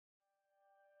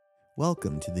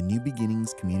Welcome to the New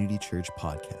Beginnings Community Church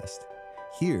podcast.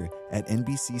 Here at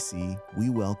NBCC, we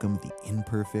welcome the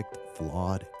imperfect,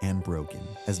 flawed, and broken,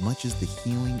 as much as the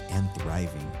healing and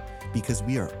thriving, because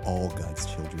we are all God's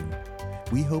children.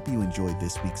 We hope you enjoyed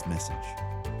this week's message.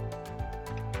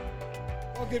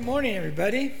 Well, good morning,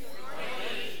 everybody.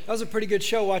 That was a pretty good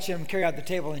show watching him carry out the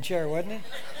table and chair, wasn't it?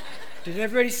 Did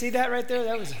everybody see that right there?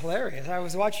 That was hilarious. I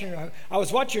was watching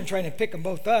and trying to pick them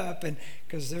both up, and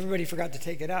because everybody forgot to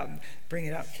take it out and bring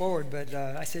it out forward. But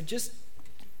I said, just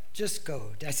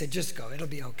go. I said, just go. It'll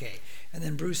be okay. And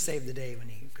then Bruce saved the day when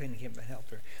he couldn't get my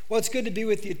helper. Well, it's good to be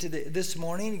with you this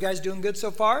morning. You guys doing good so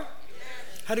far?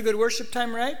 Yes. Had a good worship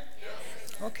time, right?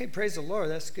 Yes. Okay, praise the Lord.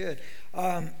 That's good.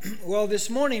 Well, this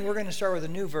morning we're going to start with a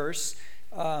new verse.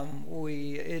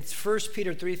 It's 1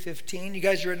 Peter 3:15. You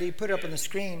guys ready to put it up on the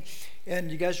screen?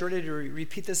 And you guys ready to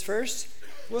repeat this verse?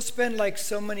 We'll spend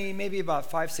maybe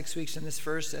about 5-6 weeks in this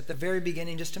verse at the very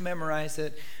beginning just to memorize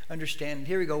it, understand it.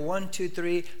 Here we go. 1, 2,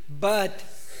 3. But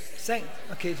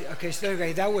okay, so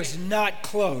that was not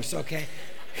close. Okay.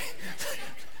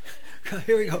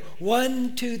 Here we go.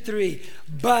 1, 2, 3.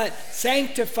 But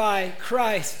sanctify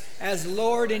Christ as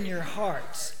Lord in your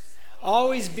hearts,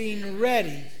 always being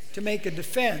ready to make a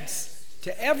defense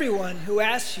to everyone who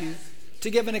asks you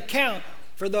to give an account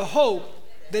for the hope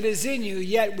that is in you,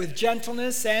 yet with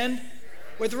gentleness and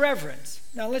with reverence.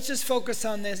 Now let's just focus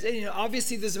on this.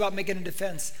 Obviously this is about making a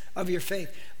defense of your faith,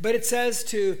 but it says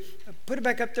to put it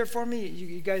back up there for me.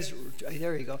 You guys,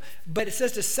 there you go. But it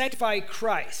says to sanctify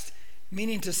Christ,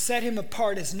 meaning to set him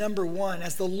apart as number one,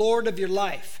 as the Lord of your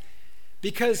life.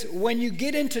 Because when you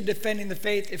get into defending the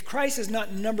faith, if Christ is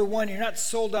not number one, you're not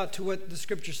sold out to what the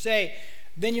scriptures say,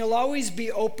 then you'll always be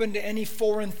open to any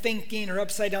foreign thinking or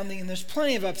upside down thinking. And there's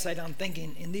plenty of upside down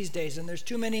thinking in these days. And there's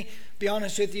too many, be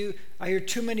honest with you, I hear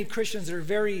too many Christians that are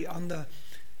very on the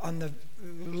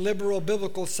liberal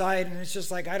biblical side, and it's just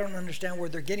like, I don't understand where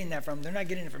they're getting that from. They're not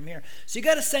getting it from here. So you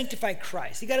got to sanctify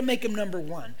Christ. You got to make him number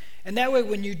one. And that way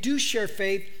when you do share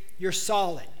faith, you're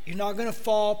solid. You're not going to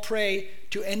fall prey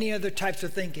to any other types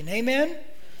of thinking. Amen?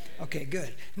 Okay,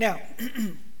 good. Now,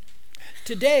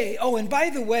 today, and by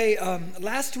the way,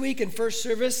 last week in first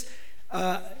service,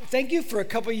 thank you for a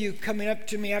couple of you coming up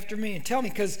to me after me and tell me,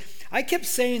 because I kept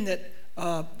saying that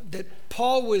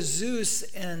Paul was Zeus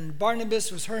and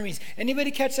Barnabas was Hermes. Anybody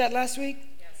catch that last week?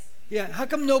 Yes. Yeah. How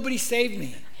come nobody saved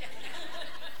me?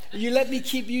 You let me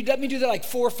do that like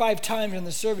 4 or 5 times in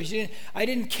the service. I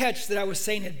didn't catch that I was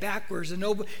saying it backwards, and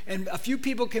a few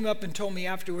people came up and told me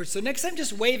afterwards. So next time,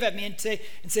 just wave at me and say,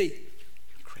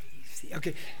 "You're crazy."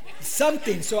 Okay,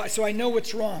 something. So I know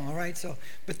what's wrong. All right.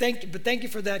 But thank you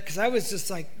for that, because I was just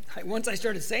like, once I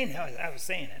started saying it, I was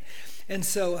saying it. And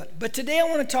so, but today I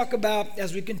want to talk about,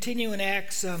 as we continue in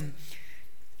Acts,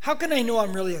 how can I know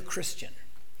I'm really a Christian?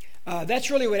 That's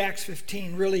really what Acts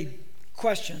 15 really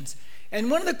questions. And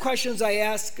one of the questions I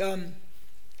ask,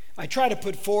 I try to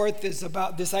put forth is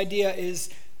about this idea is,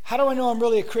 how do I know I'm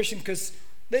really a Christian? Because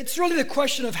it's really the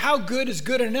question of how good is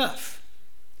good enough.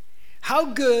 How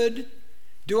good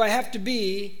do I have to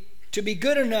be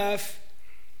good enough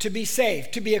to be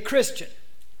saved, to be a Christian?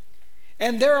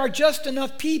 And there are just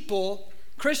enough people,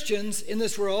 Christians in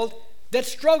this world, that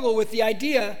struggle with the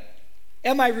idea,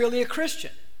 am I really a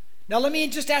Christian? Now let me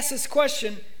just ask this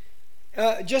question,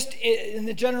 just in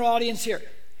the general audience here.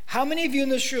 How many of you in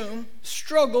this room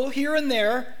struggle here and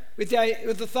there with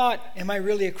the thought, am I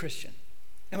really a Christian?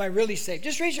 Am I really saved?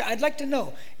 Just raise your hand. I'd like to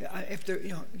know if there,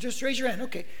 just raise your hand.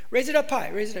 Okay, raise it up high.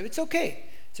 Raise it up. It's okay.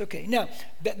 It's okay. Now,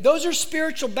 those are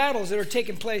spiritual battles that are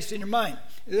taking place in your mind.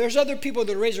 There's other people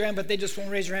that raise their hand, but they just won't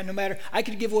raise their hand no matter. I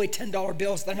could give away $10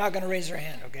 bills. They're not going to raise their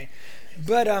hand, okay?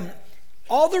 But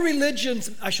all the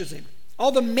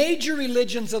major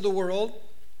religions of the world,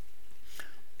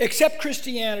 except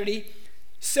Christianity,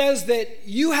 says that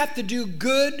you have to do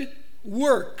good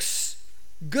works,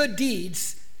 good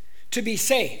deeds, to be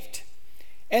saved.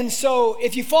 And so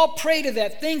if you fall prey to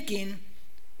that thinking,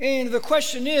 and the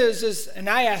question is, and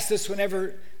I ask this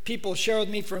whenever people share with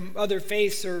me from other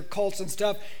faiths or cults and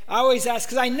stuff, I always ask,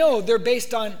 because I know they're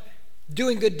based on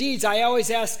doing good deeds, I always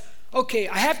ask, okay,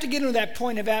 I have to get into that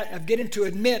point of getting to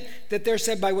admit that they're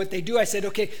saved by what they do. I said,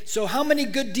 okay, so how many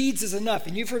good deeds is enough?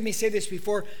 And you've heard me say this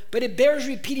before, but it bears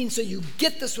repeating so you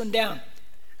get this one down.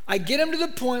 I get them to the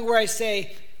point where I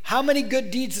say, how many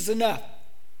good deeds is enough?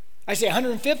 I say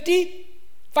 150,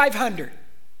 500,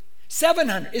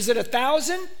 700. Is it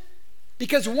 1,000?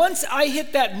 Because once I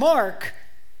hit that mark,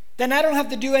 then I don't have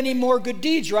to do any more good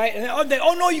deeds, right? And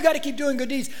oh no, you got to keep doing good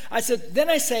deeds. I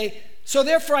say, so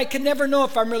therefore I can never know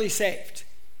if I'm really saved.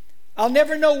 I'll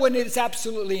never know when it's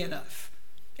absolutely enough.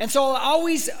 And so I'll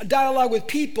always dialogue with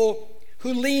people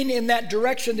who lean in that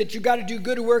direction that you got to do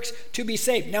good works to be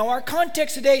saved. Now, our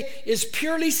context today is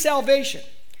purely salvation.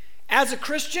 As a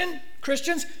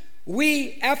Christians,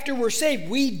 we, after we're saved,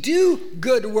 we do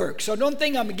good works. So don't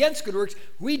think I'm against good works.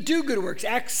 We do good works.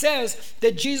 Acts says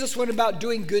that Jesus went about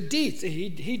doing good deeds.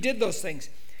 He did those things.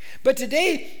 But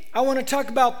today, I want to talk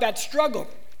about that struggle.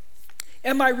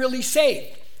 Am I really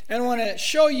saved? And I want to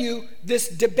show you this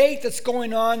debate that's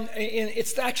going on.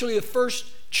 It's actually the first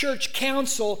church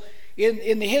council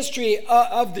in the history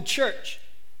of the church.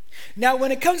 Now,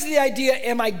 when it comes to the idea,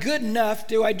 am I good enough?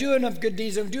 Do I do enough good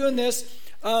deeds? I'm doing this.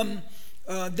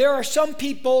 There are some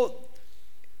people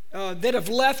that have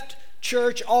left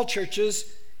church, all churches,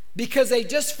 because they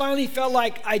just finally felt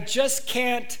like, I just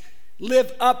can't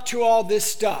live up to all this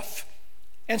stuff.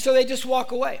 And so they just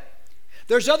walk away.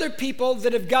 There's other people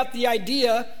that have got the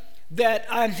idea that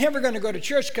I'm never going to go to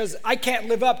church because I can't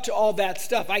live up to all that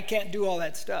stuff. I can't do all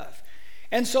that stuff.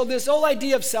 And so this whole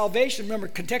idea of salvation, remember,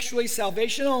 contextually,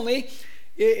 salvation only,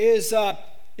 is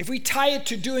if we tie it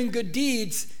to doing good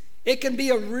deeds, it can be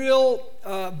a real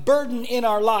burden in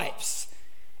our lives.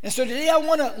 And so today I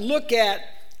want to look at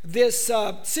this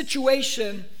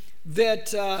situation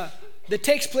that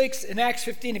takes place in Acts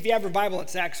 15. If you have your Bible,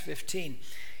 it's Acts 15.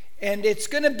 And there's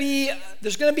going to be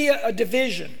a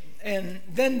division. And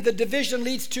then the division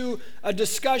leads to a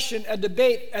discussion, a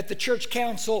debate at the church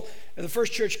council, the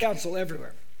first church council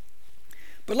everywhere.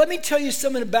 But let me tell you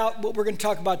something about what we're going to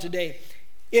talk about today.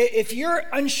 If you're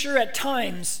unsure at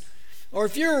times, or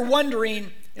if you're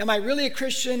wondering, am I really a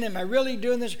Christian? Am I really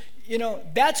doing this?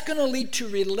 That's going to lead to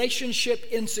relationship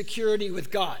insecurity with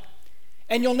God.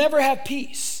 And you'll never have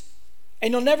peace.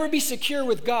 And you'll never be secure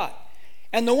with God.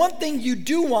 And the one thing you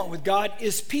do want with God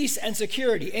is peace and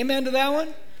security. Amen to that one?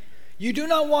 You do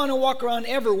not want to walk around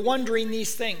ever wondering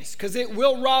these things, because it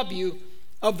will rob you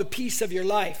of the peace of your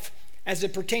life as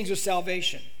it pertains to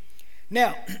salvation.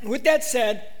 Now, with that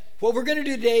said, what we're going to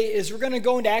do today is we're going to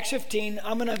go into Acts 15.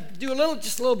 I'm going to do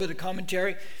just a little bit of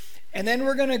commentary, and then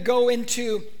we're going to go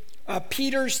into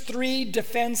Peter's 3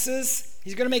 defenses.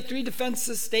 He's going to make 3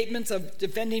 defenses statements of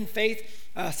defending faith,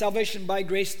 salvation by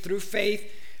grace through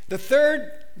faith. The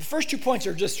first 2 points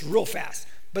are just real fast,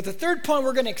 but the third point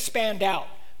we're going to expand out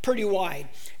pretty wide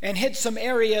and hit some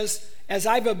areas as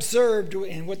I've observed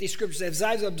in what these scriptures say, as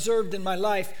I've observed in my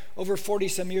life over 40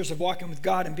 some years of walking with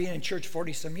God and being in church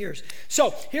 40 some years.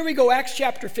 So here we go, Acts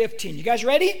chapter 15. You guys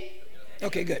ready?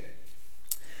 Okay, good.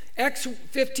 Acts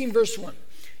 15 verse 1.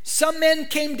 Some men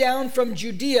came down from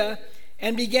Judea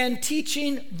and began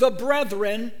teaching the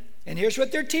brethren, and here's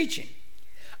what they're teaching.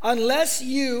 Unless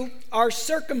you are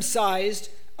circumcised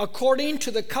according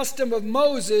to the custom of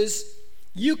Moses,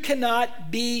 you cannot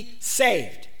be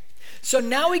saved. So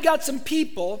now we got some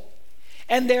people,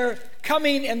 and they're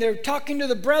coming and they're talking to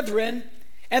the brethren,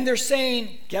 and they're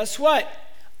saying, guess what?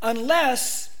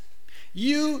 Unless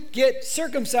you get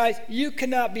circumcised, you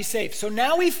cannot be saved. So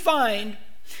now we find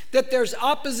that there's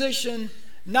opposition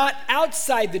not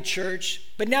outside the church,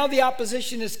 but now the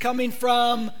opposition is coming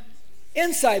from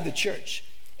inside the church.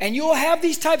 And you'll have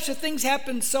these types of things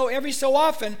happen every so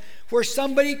often, where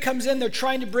somebody comes in, they're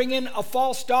trying to bring in a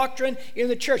false doctrine in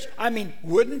the church. I mean,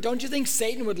 don't you think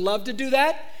Satan would love to do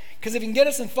that? Because if he can get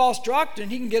us in false doctrine,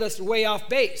 he can get us way off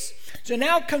base. So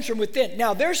now it comes from within.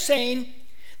 Now they're saying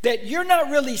that you're not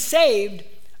really saved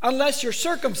unless you're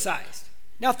circumcised.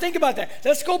 Now think about that.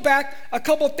 Let's go back a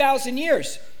couple thousand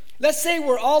years. Let's say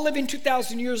we're all living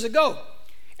 2,000 years ago.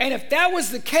 And if that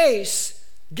was the case,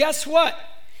 guess what?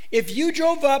 If you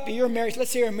drove up, and you're married,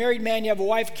 let's say you're a married man, you have a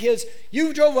wife, kids,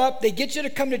 you drove up, they get you to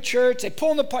come to church, you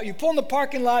pull in the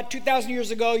parking lot 2,000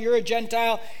 years ago, you're a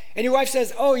Gentile, and your wife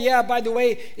says, oh yeah, by the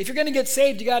way, if you're going to get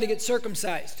saved, you got to get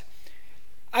circumcised.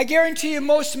 I guarantee you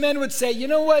most men would say, you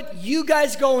know what, you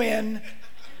guys go in,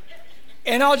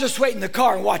 and I'll just wait in the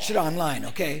car and watch it online,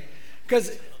 okay?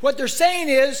 Because what they're saying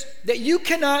is that you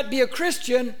cannot be a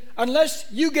Christian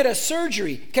unless you get a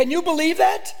surgery. Can you believe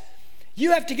that?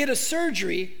 You have to get a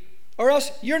surgery, or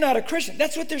else you're not a Christian.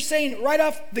 That's what they're saying right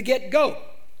off the get-go.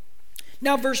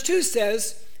 Now, verse 2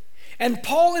 says, and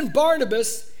Paul and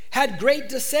Barnabas had great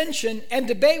dissension and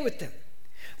debate with them.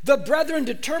 The brethren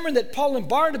determined that Paul and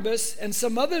Barnabas and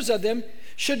some others of them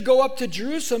should go up to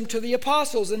Jerusalem to the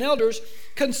apostles and elders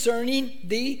concerning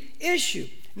the issue.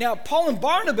 Now, Paul and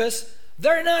Barnabas,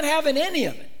 they're not having any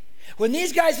of it. When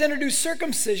these guys introduce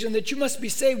circumcision, that you must be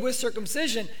saved with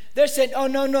circumcision, they're saying, oh,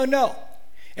 no, no, no.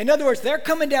 In other words, they're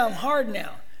coming down hard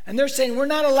now. And they're saying, we're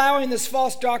not allowing this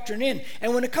false doctrine in.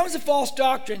 And when it comes to false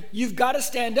doctrine, you've got to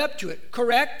stand up to it,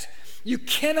 correct? You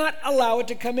cannot allow it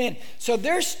to come in. So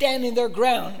they're standing their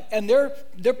ground, and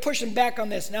they're pushing back on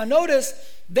this. Now notice,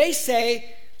 they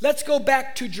say, let's go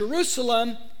back to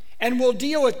Jerusalem, and we'll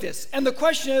deal with this. And the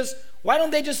question is, why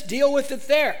don't they just deal with it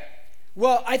there?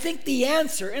 Well, I think the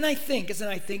answer, I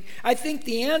think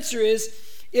the answer is,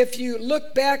 if you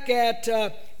look back at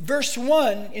verse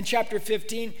 1 in chapter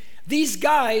 15, these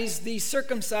guys, these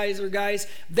circumciser guys,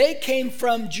 they came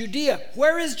from Judea.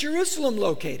 Where is Jerusalem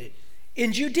located?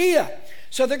 In Judea.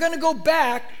 So they're going to go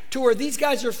back to where these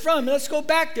guys are from. Let's go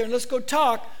back there and let's go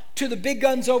talk to the big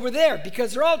guns over there,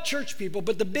 because they're all church people,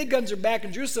 but the big guns are back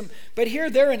in Jerusalem. But here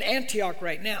they're in Antioch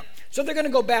right now. So they're going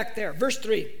to go back there. Verse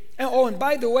 3. And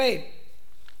by the way,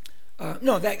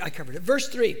 I covered it. Verse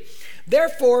 3.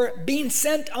 Therefore, being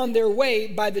sent on their way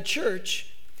by the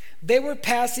church, they were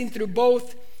passing through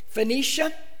both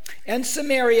Phoenicia and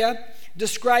Samaria,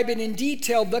 describing in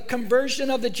detail the conversion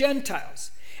of the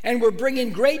Gentiles, and were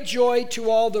bringing great joy to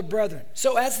all the brethren.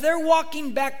 So as they're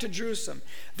walking back to Jerusalem,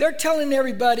 they're telling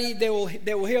everybody, they will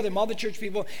hear them, all the church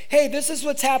people, hey, this is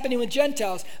what's happening with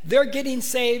Gentiles. They're getting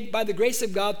saved by the grace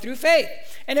of God through faith.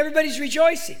 And everybody's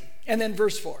rejoicing. And then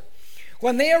verse 4.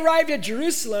 When they arrived at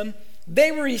Jerusalem,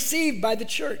 they were received by the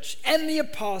church and the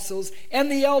apostles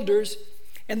and the elders,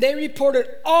 and they reported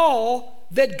all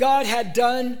that God had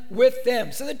done with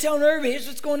them. So they're telling everybody, here's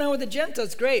what's going on with the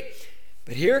Gentiles. Great.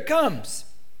 But here it comes.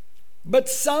 But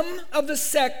some of the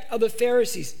sect of the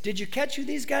Pharisees. Did you catch who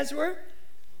these guys were?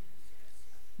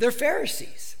 They're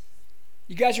Pharisees.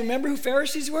 You guys remember who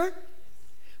Pharisees were?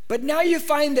 But now you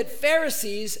find that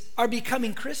Pharisees are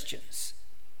becoming Christians.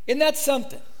 Isn't that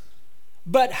something?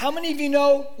 But how many of you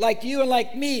know, like you and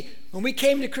like me, when we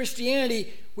came to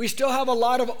Christianity, we still have a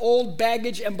lot of old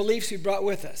baggage and beliefs we brought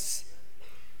with us?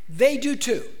 They do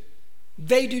too.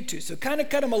 They do too. So kind of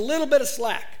cut them a little bit of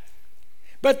slack.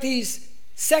 But these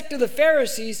sect of the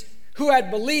Pharisees who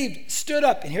had believed stood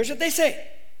up. And here's what they say.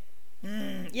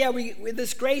 With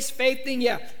this grace, faith thing,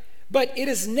 yeah. But it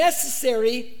is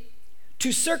necessary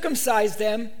to circumcise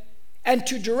them and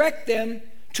to direct them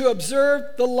to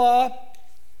observe the law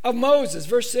of Moses.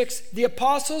 Verse 6, the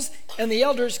apostles and the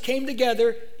elders came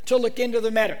together to look into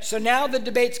the matter. So now the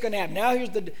debate's going to happen. Now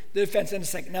here's the defense in a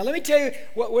second. Now let me tell you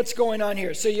what's going on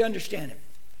here so you understand it.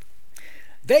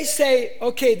 They say,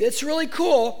 okay, that's really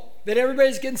cool that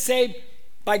everybody's getting saved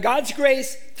by God's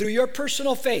grace through your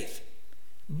personal faith.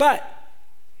 But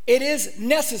it is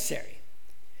necessary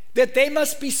that they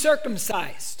must be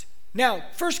circumcised. Now,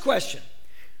 first question,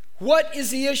 what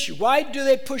is the issue? Why do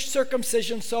they push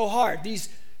circumcision so hard? These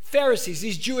Pharisees,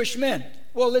 these Jewish men.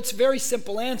 Well, it's a very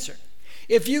simple answer.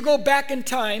 If you go back in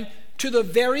time to the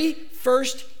very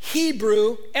first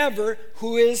Hebrew ever,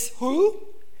 who is who?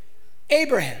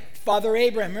 Abraham. Father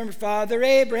Abraham. Remember Father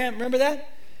Abraham? Remember that?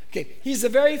 Okay, he's the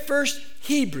very first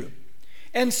Hebrew.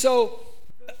 And so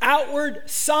the outward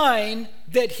sign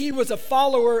that he was a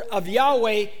follower of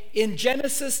Yahweh in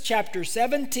Genesis chapter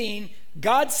 17,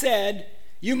 God said,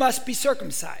 you must be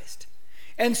circumcised.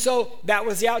 And so that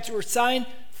was the outward sign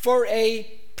for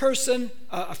a person,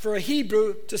 for a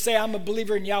Hebrew to say, I'm a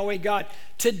believer in Yahweh God.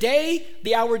 Today,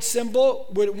 the outward symbol,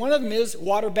 one of them is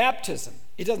water baptism.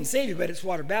 It doesn't save you, but it's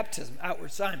water baptism,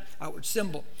 outward sign, outward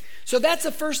symbol. So that's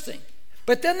the first thing.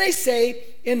 But then they say,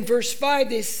 in verse 5,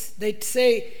 they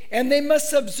say, and they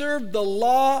must observe the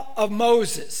law of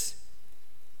Moses.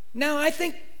 Now, I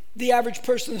think the average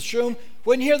person in this room,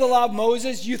 when you hear the law of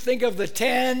Moses, you think of the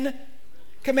 10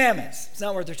 Commandments. It's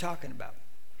not what they're talking about.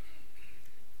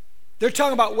 They're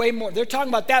talking about way more. They're talking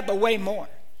about that, but way more.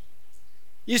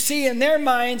 You see, in their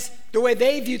minds, the way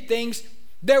they viewed things,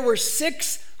 there were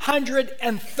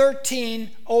 613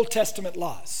 Old Testament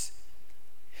laws.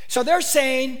 So they're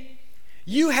saying,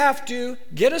 you have to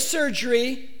get a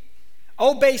surgery,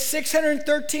 obey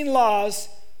 613 laws,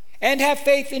 and have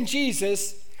faith in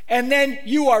Jesus, and then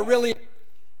you are really...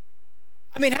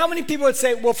 I mean, how many people would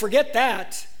say, well, forget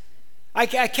that. I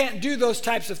can't do those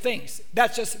types of things.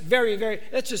 That's just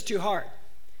that's just too hard.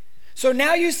 So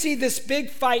now you see this big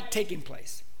fight taking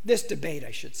place, this debate,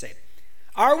 I should say.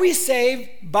 Are we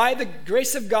saved by the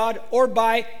grace of God or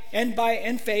by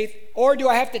faith, or do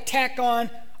I have to tack on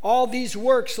all these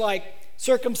works like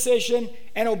circumcision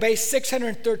and obey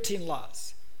 613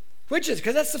 laws? Which is,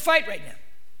 because that's the fight right now.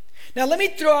 Now let me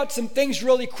throw out some things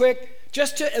really quick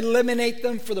just to eliminate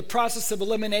them for the process of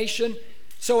elimination,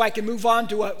 so I can move on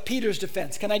to Peter's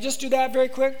defense. Can I just do that very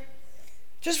quick?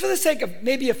 Just for the sake of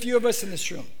maybe a few of us in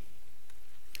this room.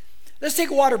 Let's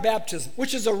take water baptism,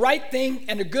 which is a right thing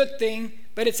and a good thing,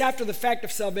 but it's after the fact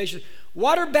of salvation.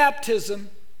 Water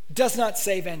baptism does not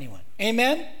save anyone.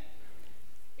 Amen?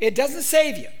 It doesn't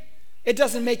save you. It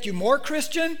doesn't make you more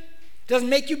Christian. It Doesn't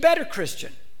make you better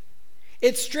Christian.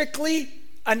 It's strictly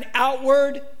an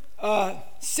outward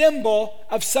symbol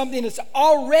of something that's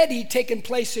already taken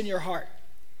place in your heart.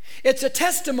 It's a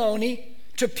testimony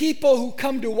to people who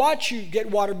come to watch you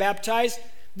get water baptized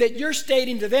that you're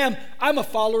stating to them, I'm a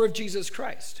follower of Jesus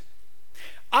Christ.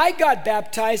 I got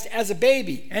baptized as a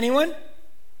baby. Anyone?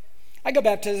 I got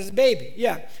baptized as a baby,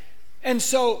 yeah. And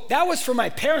so that was for my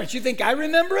parents. You think I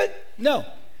remember it? No.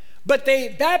 But they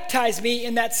baptized me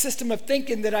in that system of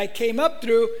thinking that I came up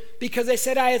through because they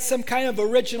said I had some kind of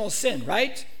original sin,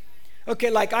 right?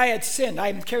 Okay, like I had sinned.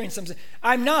 I'm carrying some sin.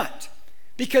 I'm not.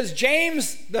 Because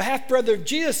James, the half-brother of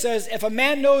Jesus, says, if a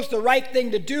man knows the right thing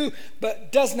to do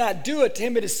but does not do it, to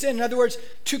him it is sin. In other words,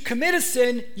 to commit a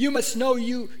sin, you must know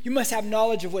you must have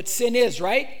knowledge of what sin is,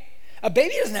 right? A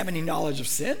baby doesn't have any knowledge of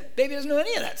sin. Baby doesn't know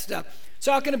any of that stuff.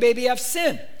 So how can a baby have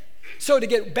sin? So to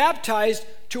get baptized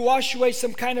to wash away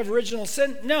some kind of original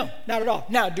sin? No, not at all.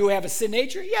 Now, do I have a sin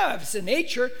nature? Yeah, I have a sin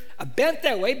nature. I'm bent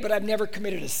that way, but I've never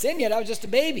committed a sin yet. I was just a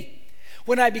baby.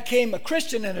 When I became a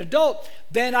Christian, an adult,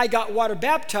 then I got water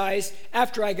baptized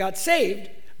after I got saved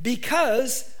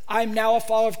because I'm now a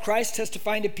follower of Christ,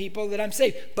 testifying to people that I'm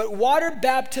saved. But water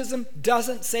baptism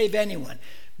doesn't save anyone.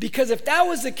 Because if that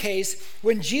was the case,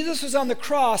 when Jesus was on the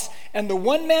cross and the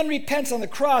one man repents on the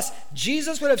cross,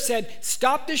 Jesus would have said,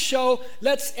 stop this show,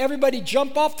 let's everybody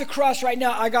jump off the cross right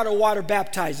now, I got to water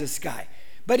baptize this guy.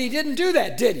 But he didn't do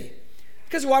that, did he?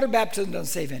 Because water baptism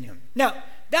doesn't save anyone. Now,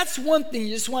 that's one thing you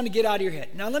just want to get out of your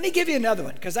head. Now, let me give you another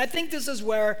one, because I think this is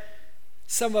where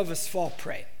some of us fall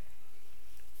prey.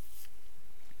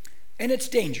 And it's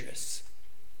dangerous.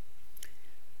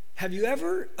 Have you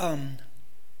ever,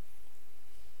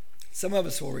 some of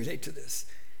us will relate to this.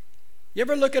 You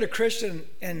ever look at a Christian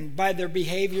and by their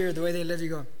behavior, the way they live, you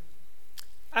go,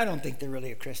 I don't think they're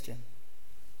really a Christian.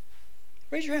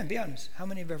 Raise your hand, be honest. How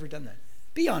many have ever done that?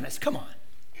 Be honest, come on.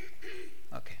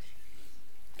 Okay.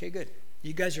 Okay, good.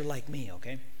 You guys are like me,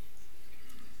 okay?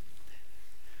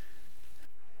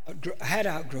 I had to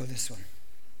outgrow this one.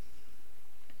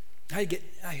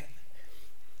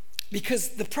 Because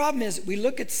the problem is we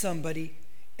look at somebody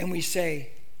and we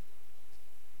say,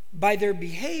 by their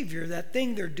behavior, that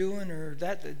thing they're doing or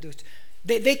that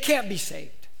they can't be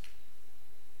saved.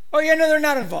 Oh, yeah, no, they're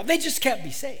not involved. They just can't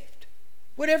be saved.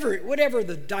 Whatever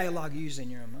the dialogue you use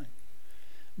in your own mind.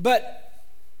 But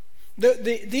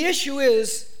the issue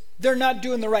is they're not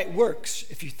doing the right works,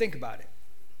 if you think about it.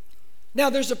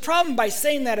 Now, there's a problem by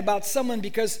saying that about someone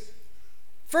because,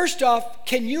 first off,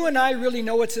 can you and I really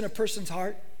know what's in a person's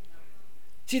heart?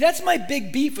 See, that's my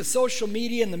big beef with social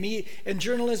media and the media and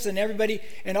journalists and everybody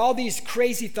and all these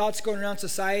crazy thoughts going around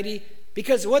society.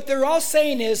 Because what they're all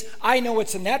saying is, I know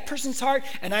what's in that person's heart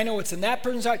and I know what's in that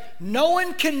person's heart. No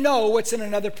one can know what's in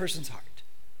another person's heart.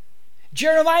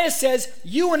 Jeremiah says,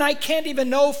 you and I can't even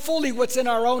know fully what's in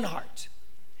our own heart.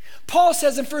 Paul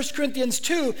says in 1 Corinthians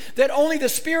 2 that only the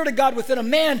Spirit of God within a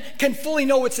man can fully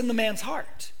know what's in the man's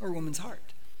heart or woman's heart.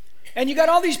 And you got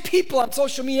all these people on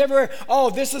social media everywhere, oh,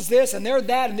 this is this and they're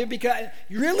that and they're because.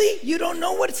 Really? You don't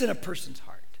know what's in a person's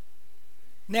heart.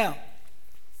 Now,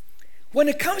 when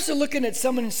it comes to looking at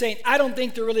someone and saying, I don't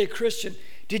think they're really a Christian,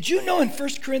 did you know in 1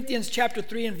 Corinthians chapter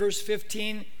 3 and verse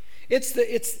 15, it's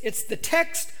the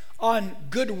text on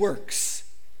good works.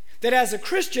 That as a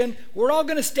Christian, we're all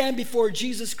going to stand before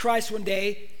Jesus Christ one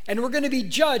day, and we're going to be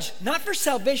judged, not for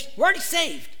salvation, we're already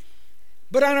saved,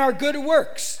 but on our good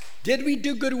works. Did we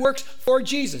do good works for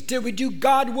Jesus? Did we do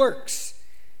God works?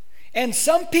 And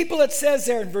some people, it says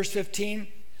there in verse 15,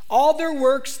 all their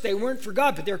works, they weren't for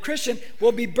God, but they're Christian,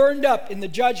 will be burned up in the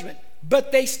judgment,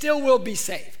 but they still will be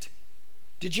saved.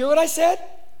 Did you hear what I said?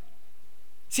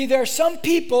 See, there are some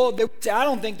people that say, I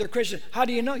don't think they're Christian. How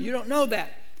do you know? You don't know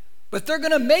that. But they're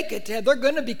going to make it. They're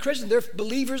going to be Christians. They're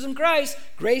believers in Christ,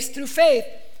 grace through faith,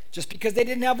 just because they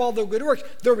didn't have all their good works.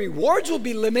 Their rewards will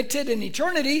be limited in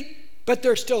eternity, but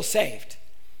they're still saved.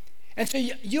 And so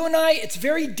you and I, it's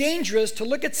very dangerous to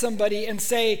look at somebody and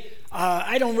say,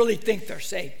 I don't really think they're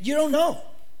saved. You don't know.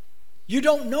 You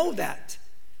don't know that.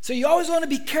 So you always want to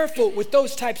be careful with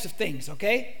those types of things,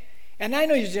 okay? And I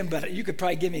know you didn't, but you could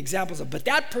probably give me examples of, but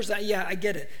that person, yeah, I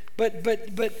get it.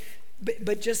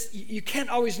 But just, you can't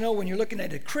always know when you're looking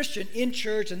at a Christian in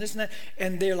church and this and that,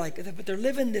 and they're like, but they're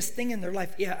living this thing in their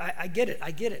life. Yeah, I get it.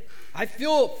 I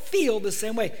feel the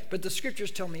same way, but the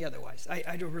scriptures tell me otherwise.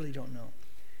 I really don't know.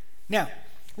 Now,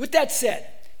 with that said,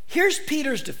 here's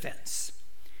Peter's defense.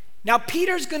 Now,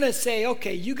 Peter's going to say,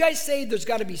 okay, you guys say there's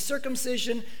got to be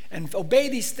circumcision and obey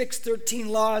these 613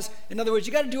 laws. In other words,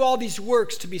 you got to do all these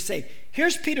works to be saved.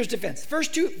 Here's Peter's defense.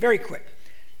 First two, very quick.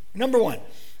 Number one,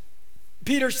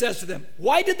 Peter says to them,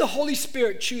 why did the Holy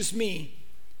Spirit choose me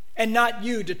and not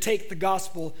you to take the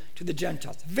gospel to the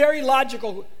Gentiles? Very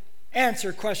logical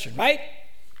question, right?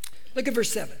 Look at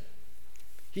verse 7.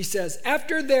 He says,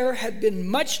 after there had been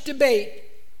much debate,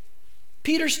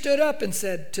 Peter stood up and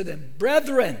said to them,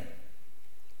 brethren,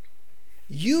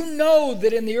 you know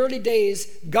that in the early days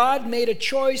God made a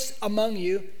choice among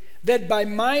you that by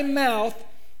my mouth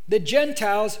the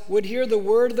Gentiles would hear the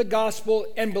word of the gospel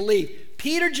and believe.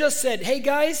 Peter just said, hey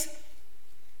guys,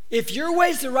 if your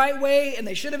way's the right way and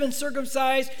they should have been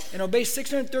circumcised and obey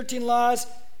 613 laws,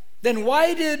 then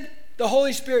why did the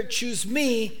Holy Spirit choose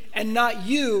me and not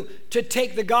you to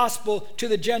take the gospel to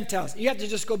the Gentiles? You have to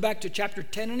just go back to chapter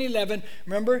 10 and 11.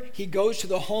 Remember, he goes to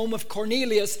the home of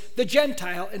Cornelius, the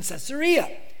Gentile, in Caesarea.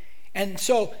 And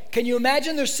so, can you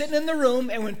imagine they're sitting in the room,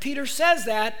 and when Peter says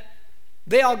that,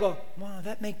 they all go, well,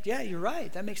 yeah, you're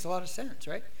right. That makes a lot of sense,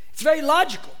 right? It's very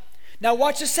logical. Now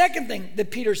watch the second thing that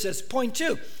Peter says, point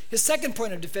 2. His second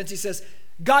point of defense, he says,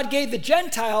 God gave the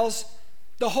Gentiles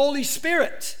the Holy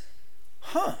Spirit.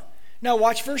 Now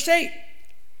watch verse 8.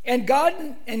 And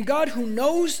God who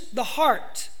knows the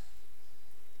heart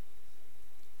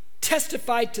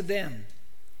testified to them,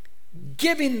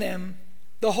 giving them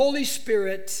the Holy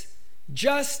Spirit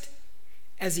just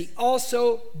as he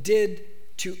also did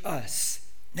to us.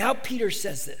 Now Peter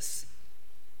says this.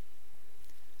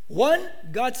 1,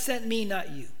 God sent me,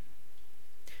 not you.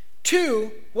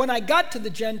 2, when I got to the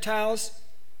Gentiles,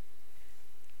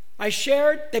 I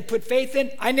shared, they put faith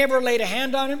in. I never laid a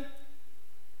hand on them.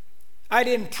 I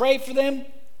didn't pray for them.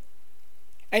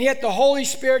 And yet the Holy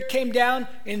Spirit came down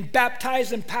and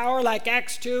baptized in power like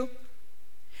Acts 2.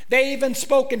 They even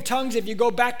spoke in tongues. If you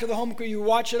go back to the home, you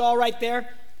watch it all right there.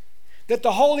 That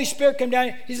the Holy Spirit came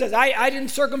down. He says, I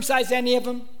didn't circumcise any of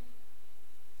them.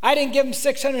 I didn't give them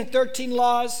 613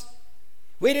 laws.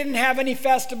 We didn't have any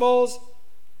festivals.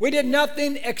 We did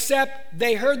nothing except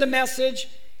they heard the message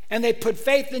and they put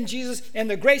faith in Jesus and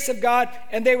the grace of God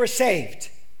and they were saved.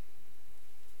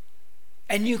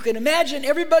 And you can imagine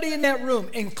everybody in that room,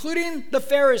 including the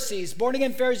Pharisees,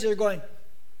 born-again Pharisees, are going,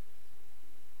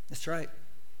 that's right.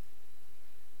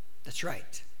 That's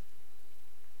right.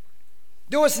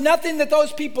 There was nothing that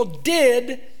those people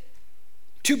did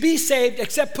to be saved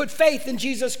except put faith in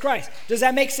Jesus Christ. Does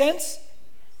that make sense?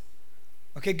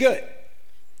 Okay, good.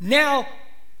 Now,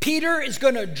 Peter is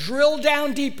going to drill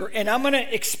down deeper, and I'm going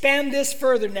to expand this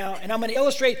further now, and I'm going to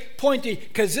illustrate point 3,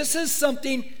 because this is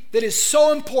something that is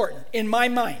so important in my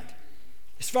mind,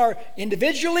 as far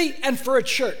individually and for a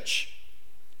church.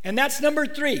 And that's number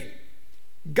 3.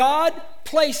 God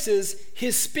places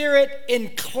his Spirit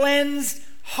in cleansed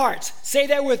hearts. Say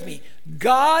that with me.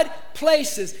 God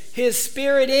places his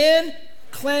Spirit in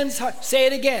cleansed hearts. Say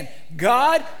it again.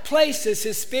 God places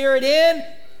his Spirit in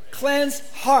cleansed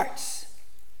hearts.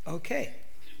 Okay.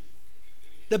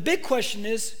 The big question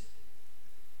is,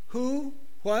 who,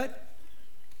 what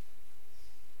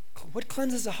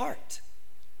cleanses a heart?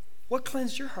 What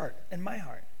cleansed your heart and my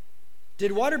heart?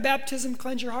 Did water baptism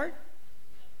cleanse your heart?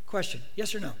 Question,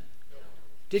 yes or no?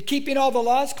 Did keeping all the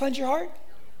laws cleanse your heart?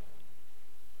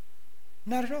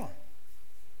 Not at all.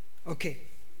 Okay,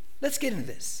 let's get into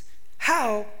this.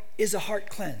 How is a heart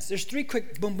cleansed? There's 3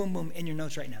 quick boom, boom, boom in your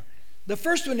notes right now. The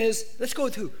first one is, let's go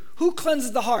with who? Who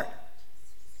cleanses the heart?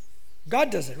 God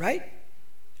does it, right?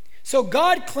 So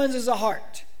God cleanses a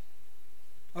heart.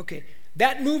 Okay,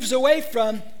 that moves away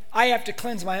from, I have to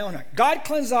cleanse my own heart. God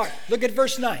cleanses the heart. Look at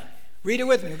verse 9. Read it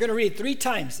with me. We're going to read it 3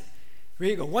 times. Here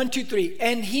you go. 1, 2, 3.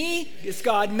 And he, it's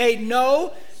God, made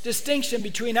no distinction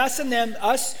between us and them,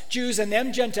 us Jews and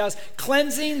them Gentiles,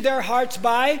 cleansing their hearts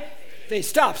by faith.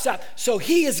 Stop. So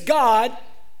he is God.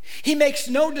 He makes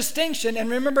no distinction.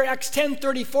 And remember, Acts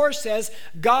 10:34 says,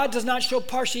 God does not show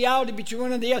partiality between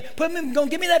one and the other.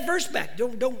 Give me that verse back.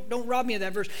 Don't rob me of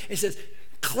that verse. It says,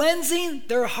 cleansing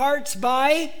their hearts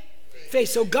by faith.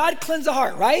 So God cleanses the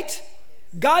heart, right?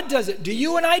 God does it. Do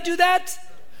you and I do that?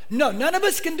 No, none of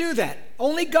us can do that.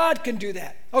 Only God can do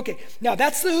that. Okay, now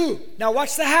that's the who. Now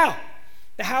watch the how.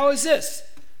 The how is this.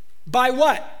 By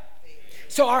what?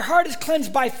 So our heart is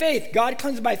cleansed by faith. God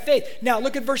cleansed by faith. Now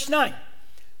look at verse 9.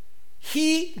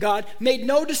 He, God, made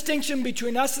no distinction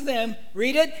between us and them.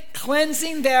 Read it.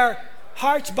 Cleansing their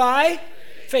hearts by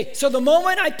faith. So the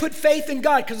moment I put faith in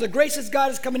God, because the grace of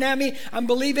God is coming at me, I'm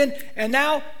believing, and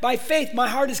now by faith my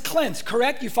heart is cleansed.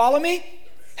 Correct? You follow me?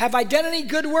 Have I done any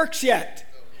good works yet?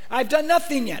 I've done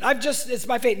nothing yet. It's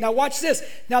by faith. Now watch this.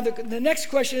 Now the next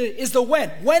question is the when.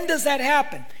 When does that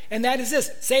happen? And that is this.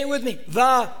 Say it with me.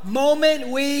 The moment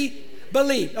we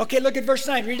believe. Okay, look at verse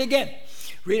 9. Read it again.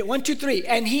 Read it. 1, 2, 3.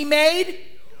 And he made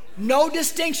no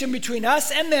distinction between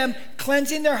us and them,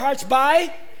 cleansing their hearts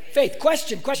by Faith.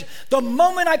 Question. The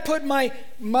moment I put my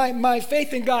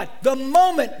faith in God, the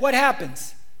moment, what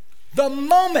happens? The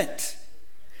moment,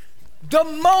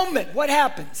 what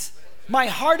happens? My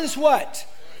heart is what?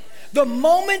 The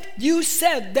moment you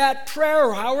said that prayer,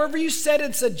 or however you said it,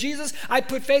 and said, Jesus, I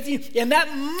put faith in you, in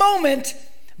that moment,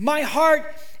 my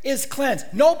heart is cleansed.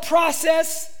 No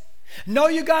process. No,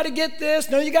 you got to get this.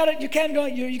 No, you can't go.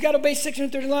 You got to obey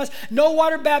 630 laws. No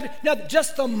water baptism. No,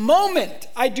 just the moment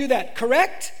I do that.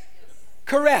 Correct?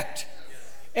 Correct.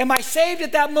 Am I saved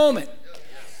at that moment?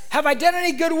 Have I done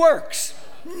any good works?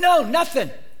 No,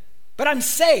 nothing. But I'm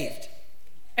saved.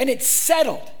 And it's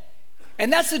settled.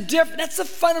 And that's the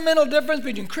fundamental difference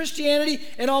between Christianity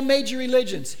and all major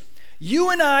religions.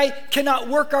 You and I cannot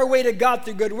work our way to God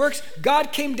through good works.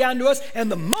 God came down to us,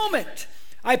 and the moment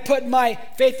I put my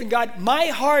faith in God, my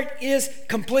heart is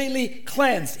completely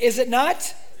cleansed. Is it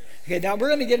not? Okay, now we're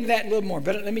going to get into that a little more,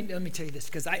 but let me tell you this,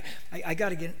 because I got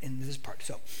to get into this part.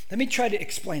 So let me try to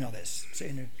explain all this.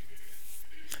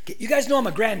 Okay, you guys know I'm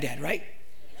a granddad, right?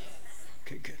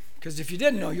 Okay, good. Because if you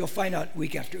didn't know, you'll find out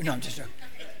week after. No, I'm just joking.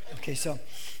 Okay, so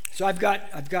I've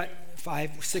got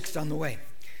 5, 6 on the way.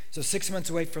 So 6 months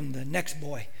away from the next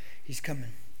boy, he's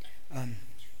coming. And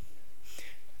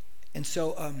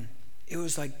so it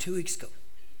was like 2 weeks ago.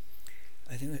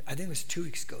 I think it was 2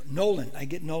 weeks ago. I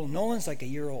get Nolan. Nolan's like a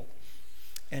year old.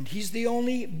 And he's the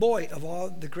only boy of all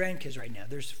the grandkids right now.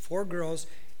 There's 4 girls,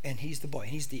 and he's the boy.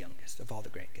 He's the youngest of all the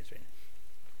grandkids right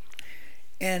now.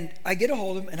 And I get a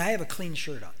hold of him, and I have a clean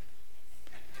shirt on.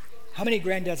 How many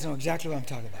granddads know exactly what I'm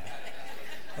talking about?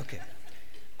 Okay.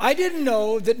 I didn't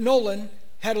know that Nolan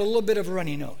had a little bit of a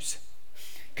runny nose.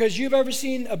 Because you've ever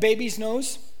seen a baby's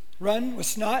nose run with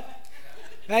snot?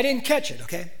 I didn't catch it,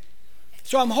 okay?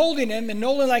 So I'm holding him, and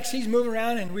Nolan, he's moving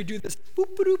around, and we do this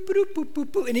boop, boop, boop, boop, boop,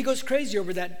 boop, and he goes crazy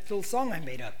over that little song I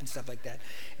made up and stuff like that.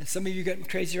 And some of you got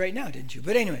crazy right now, didn't you?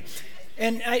 But anyway,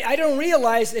 and I don't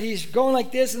realize that he's going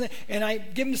like this, and I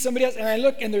give him to somebody else, and I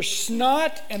look, and there's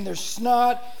snot, and there's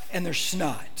snot, and there's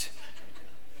snot.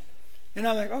 And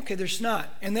I'm like, okay, there's snot.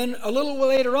 And then a little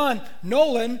later on,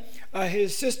 Nolan,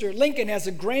 his sister Lincoln, has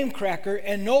a graham cracker,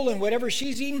 and Nolan, whatever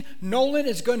she's eating, Nolan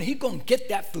he's going to get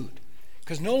that food,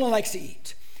 because Nolan likes to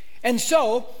eat. And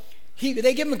so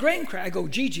they give him a graham cracker. I go,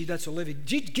 Gigi, that's Olivia.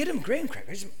 Gigi, get him a graham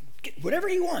cracker. Whatever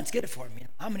he wants, get it for him.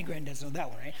 How many granddads know that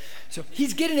one, right? So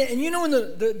he's getting it, and when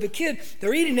the kid,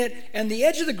 they're eating it, and the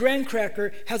edge of the graham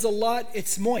cracker has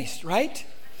it's moist, right?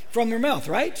 From their mouth,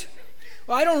 right?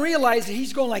 Well, I don't realize that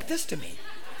he's going like this to me.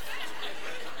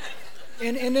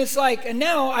 And it's like, and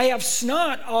now I have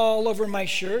snot all over my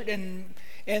shirt, and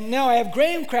now I have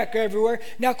graham cracker everywhere.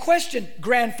 Now question,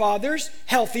 grandfathers,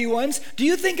 healthy ones, do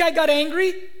you think I got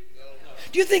angry? No.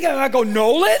 Do you think I go,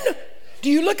 Nolan? Do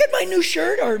you look at my new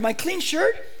shirt or my clean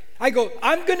shirt? I go,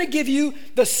 I'm going to give you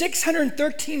the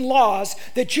 613 laws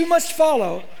that you must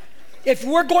follow if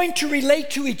we're going to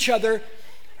relate to each other,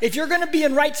 if you're going to be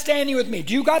in right standing with me.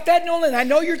 Do you got that, Nolan? I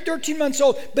know you're 13 months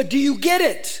old, but do you get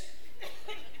it?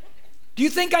 Do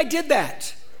you think I did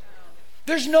that?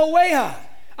 There's no way, huh?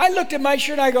 I looked at my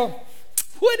shirt and I go,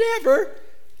 whatever,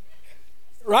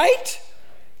 right?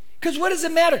 Because what does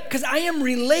it matter? Because I am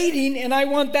relating, and I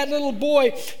want that little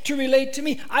boy to relate to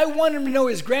me. I want him to know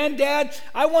his granddad.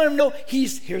 I want him to know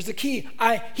here's the key.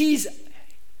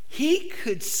 He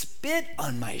could spit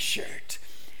on my shirt,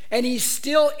 and he's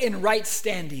still in right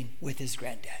standing with his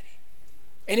granddaddy.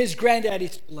 And his granddaddy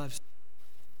still loves him.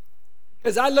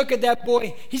 Because I look at that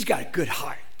boy, he's got a good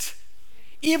heart,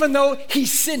 even though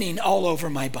he's sinning all over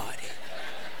my body.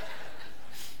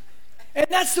 And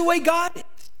that's the way God is.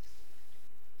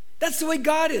 That's the way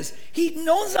God is.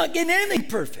 No one's not getting anything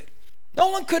perfect. No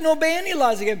one couldn't obey any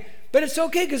laws again. But it's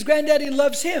okay because granddaddy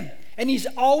loves him. And he's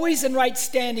always in right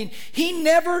standing. He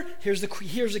never, here's the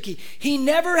key. He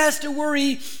never has to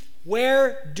worry,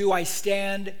 where do I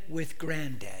stand with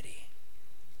granddaddy?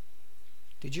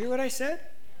 Did you hear what I said?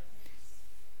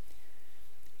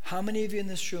 How many of you in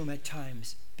this room at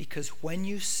times, because when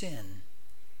you sin,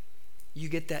 you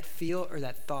get that feel or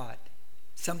that thought,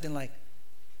 something like,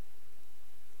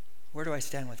 where do I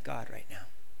stand with God right now?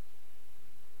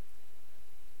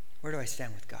 Where do I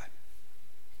stand with God?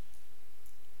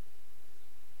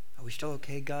 Are we still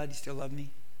okay, God? You still love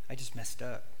me? I just messed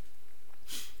up.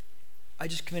 I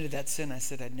just committed that sin I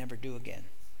said I'd never do again.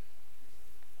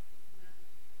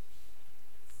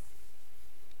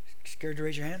 Scared to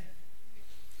raise your hand?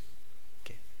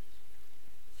 Okay.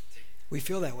 We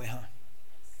feel that way, huh?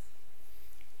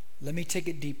 Let me take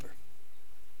it deeper.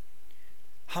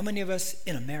 How many of us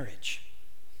in a marriage,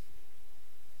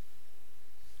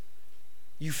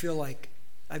 you feel like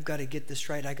I've got to get this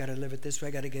right. I got to live it this way.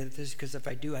 I got to get it this, because if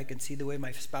I do, I can see the way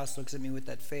my spouse looks at me with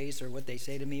that face, or what they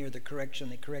say to me, or the correction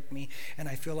they correct me. And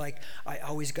I feel like I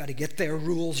always got to get their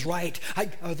rules right.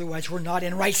 Otherwise, we're not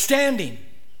in right standing.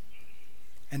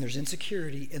 And there's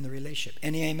insecurity in the relationship.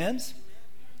 Any amens?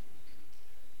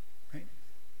 Right?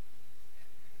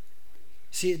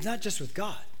 See, it's not just with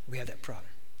God we have that problem.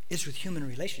 It's with human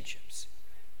relationships.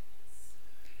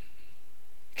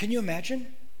 Can you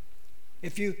imagine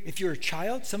if you're a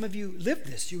child? Some of you lived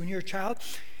this. When you're a child,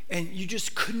 and you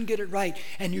just couldn't get it right,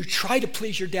 and you try to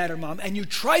please your dad or mom, and you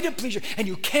try to please her, and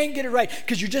you can't get it right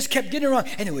because you just kept getting it wrong,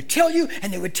 and they would tell you,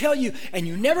 and they would tell you, and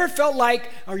you never felt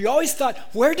like, or you always thought,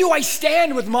 where do I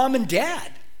stand with mom and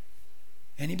dad?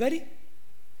 Anybody?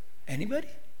 Anybody?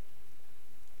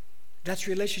 That's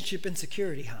relationship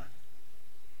insecurity, huh?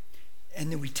 And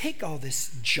then we take all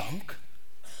this junk,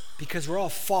 because we're all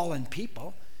fallen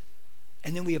people,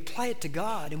 and then we apply it to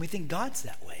God, and we think God's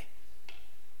that way.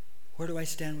 Where do I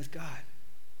stand with God?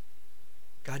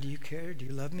 God, do you care? Do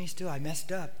you love me still? I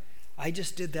messed up. I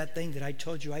just did that thing that I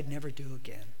told you I'd never do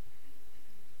again.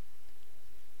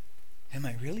 Am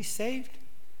I really saved?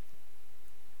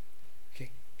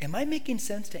 Okay. Am I making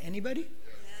sense to anybody?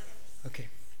 Okay.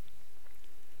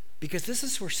 Because this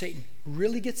is where Satan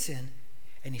really gets in,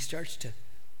 and he starts to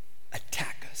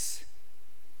attack us.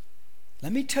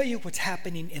 Let me tell you what's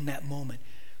happening in that moment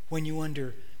when you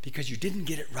wonder, because you didn't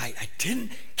get it right. I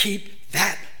didn't keep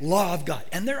that law of God.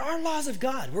 And there are laws of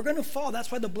God. We're going to fall.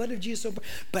 That's why the blood of Jesus is so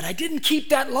important. But I didn't keep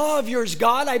that law of yours,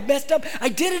 God. I messed up. I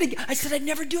did it again. I said I'd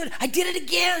never do it. I did it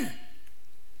again.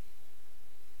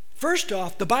 First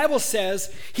off, the Bible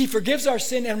says he forgives our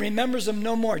sin and remembers them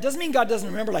no more. It doesn't mean God doesn't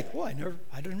remember, like, I don't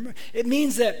remember. It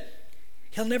means that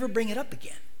he'll never bring it up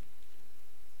again.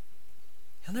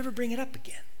 He'll never bring it up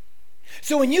again.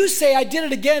 So when you say, I did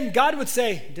it again, God would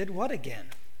say, did what again?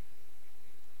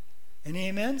 Any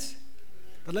amens?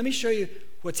 But let me show you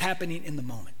what's happening in the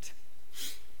moment.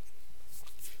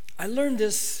 I learned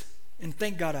this, and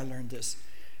thank God I learned this.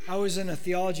 I was in a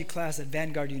theology class at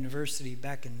Vanguard University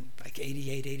back in like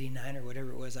 88, 89 or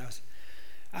whatever it was. I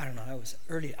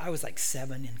was like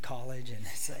 7 in college, and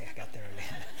so I got there early.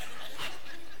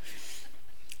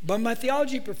 But my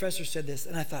theology professor said this,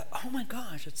 and I thought, oh my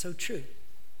gosh, it's so true.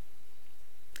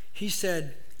 He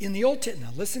said, in the Old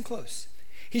Testament, now listen close.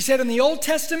 He said in the Old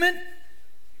Testament,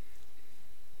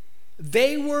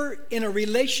 they were in a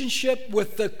relationship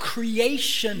with the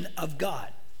creation of God.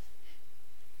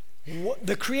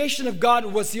 The creation of God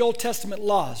was the Old Testament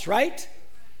laws, right?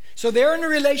 So they're in a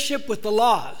relationship with the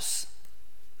laws.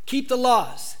 Keep the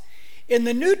laws. In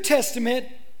the New Testament,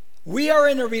 we are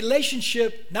in a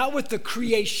relationship not with the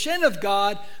creation of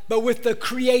God, but with the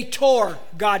Creator,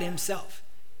 God himself.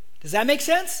 Does that make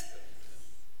sense?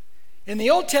 In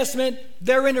the Old Testament,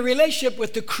 they're in a relationship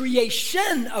with the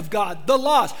creation of God, the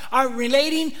laws, are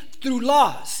relating through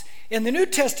laws. In the New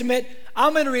Testament,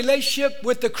 I'm in a relationship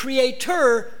with the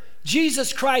Creator,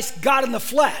 Jesus Christ, God in the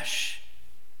flesh.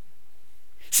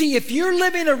 See, if you're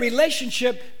living a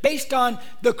relationship based on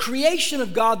the creation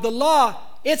of God, the law,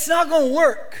 it's not going to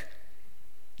work.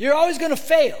 You're always going to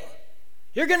fail.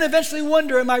 You're going to eventually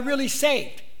wonder, am I really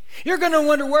saved? You're going to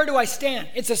wonder, where do I stand?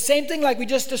 It's the same thing like we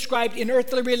just described in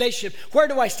earthly relationship. Where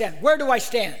do I stand? Where do I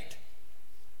stand?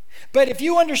 But if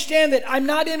you understand that I'm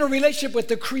not in a relationship with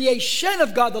the creation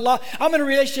of God, the law, I'm in a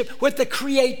relationship with the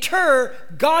Creator,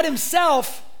 God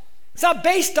himself. It's not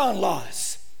based on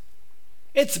laws.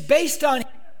 It's based on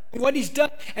what he's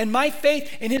done and my faith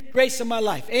and his grace in my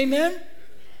life. Amen?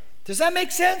 Does that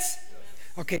make sense?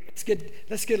 Okay, let's get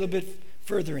a little bit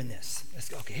further in this. Let's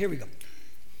go. Okay, here we go.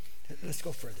 Let's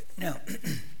go further.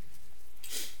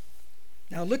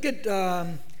 Now look at,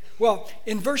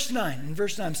 in verse 9.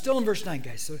 I'm still in verse 9,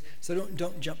 guys, so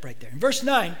don't jump right there. In verse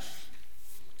 9,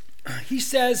 he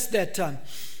says that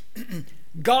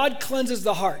God cleanses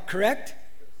the heart, correct?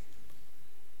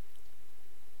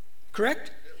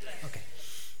 Correct?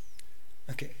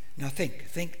 Okay, now think.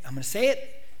 I'm going to say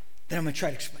it, then I'm going to try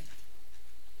to explain.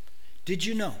 Did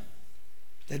you know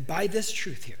that by this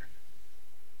truth here,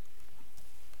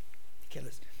 okay,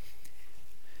 listen.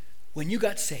 When you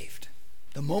got saved,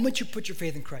 the moment you put your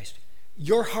faith in Christ,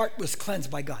 your heart was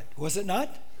cleansed by God. Was it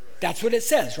not? That's what it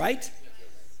says, right?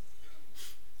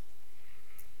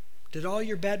 Did all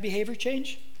your bad behavior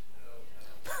change?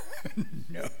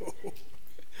 No.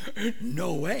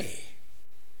 No way.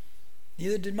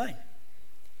 Neither did mine.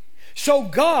 So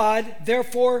God,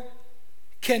 therefore,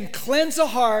 can cleanse a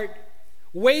heart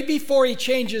way before he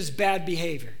changes bad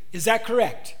behavior. Is that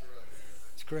correct?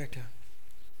 That's correct, huh?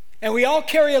 And we all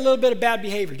carry a little bit of bad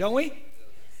behavior, don't we?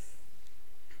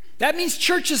 That means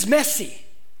church is messy,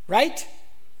 right?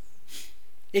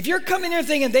 If you're coming here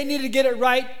thinking they need to get it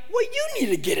right, well, you need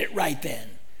to get it right then.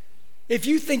 If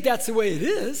you think that's the way it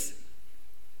is.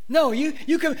 No, you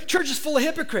come, church is full of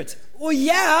hypocrites. Well,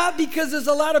 yeah, because there's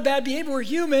a lot of bad behavior. We're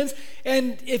humans.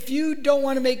 And if you don't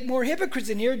want to make more hypocrites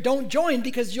in here, don't join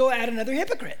because you'll add another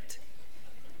hypocrite.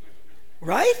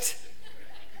 Right?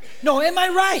 No, am I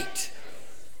right?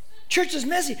 Church is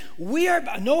messy. We are,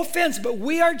 no offense, but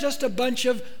we are just a bunch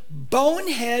of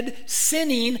bonehead,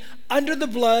 sinning, under the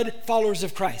blood followers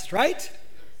of Christ, right?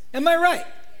 Am I right?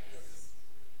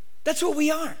 That's what we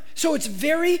are. So it's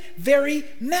very, very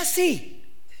messy.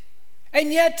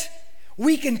 And yet,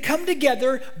 we can come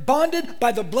together, bonded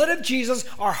by the blood of Jesus.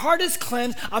 Our heart is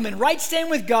cleansed. I'm in right stand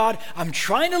with God. I'm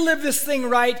trying to live this thing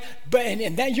right. But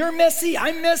and that you're messy,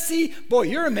 I'm messy. Boy,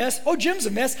 you're a mess. Oh, Jim's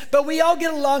a mess. But we all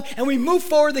get along and we move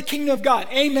forward the kingdom of God.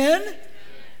 Amen?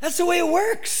 That's the way it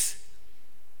works.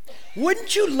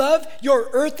 Wouldn't you love your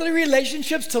earthly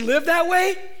relationships to live that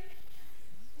way?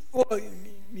 Well,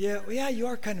 yeah, you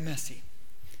are kind of messy.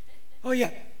 Oh,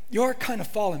 yeah, you are kind of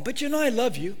fallen. But you know I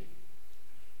love you.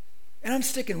 And I'm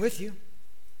sticking with you.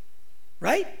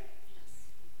 Right?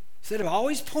 Instead of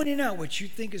always pointing out what you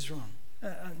think is wrong.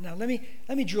 Now, let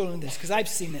me drill into this, because I've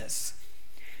seen this.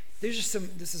 There's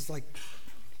just this is like,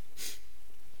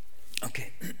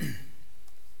 okay. Let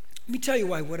me tell you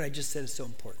why what I just said is so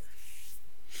important.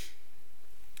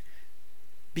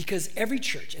 Because every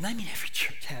church, and I mean every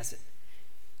church has it,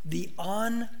 the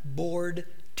on-board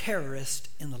terrorist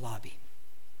in the lobby.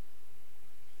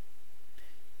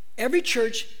 Every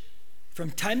church, from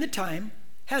time to time,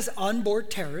 has onboard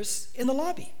terrorists in the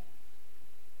lobby.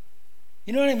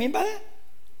 You know what I mean by that?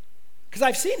 Because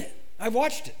I've seen it. I've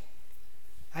watched it.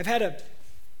 I've had to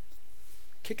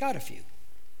kick out a few.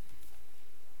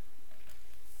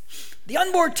 The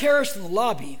onboard terrorists in the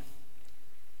lobby,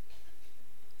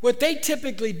 what they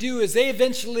typically do is they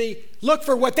eventually look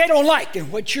for what they don't like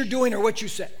in what you're doing or what you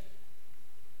said.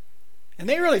 And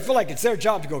they really feel like it's their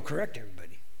job to go correct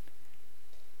everybody.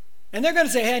 And they're going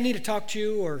to say, hey, I need to talk to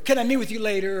you, or can I meet with you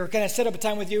later, or can I set up a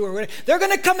time with you, or whatever. They're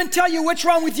going to come and tell you what's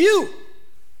wrong with you.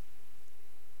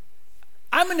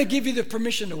 I'm going to give you the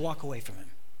permission to walk away from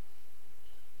him.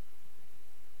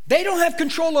 They don't have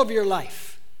control over your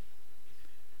life.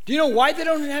 Do you know why they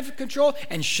don't have control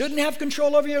and shouldn't have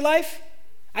control over your life?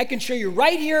 I can show you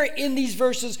right here in these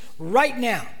verses right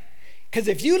now. Because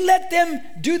if you let them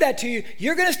do that to you,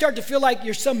 you're going to start to feel like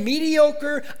you're some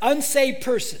mediocre, unsaved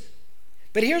person.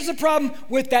 But here's the problem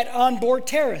with that onboard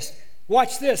terrorist.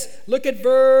 Watch this. Look at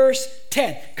verse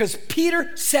 10, because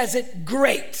Peter says it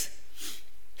great.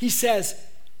 He says,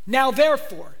 now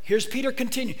therefore, here's Peter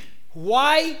continuing.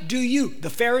 Why do you, the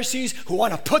Pharisees who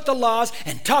want to put the laws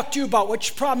and talk to you about what's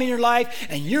your problem in your life,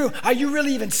 and are you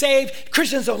really even saved?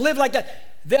 Christians don't live like that.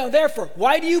 Therefore,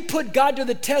 why do you put God to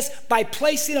the test by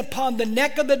placing upon the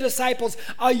neck of the disciples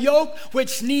a yoke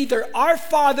which neither our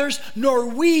fathers nor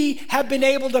we have been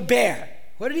able to bear?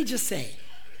 What did he just say?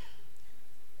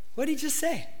 What did he just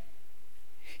say?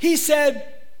 He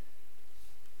said,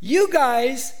 you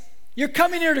guys, you're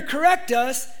coming here to correct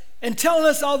us and telling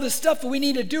us all this stuff that we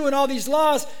need to do and all these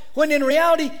laws, when in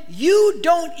reality, you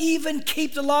don't even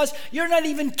keep the laws. You're not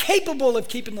even capable of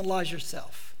keeping the laws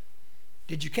yourself.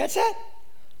 Did you catch that?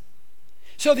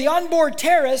 So the onboard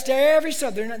terrorists, every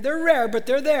so they're rare, but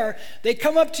they're there. They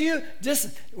come up to you,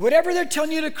 just whatever they're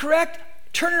telling you to correct,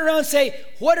 turn it around and say,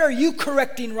 what are you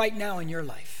correcting right now in your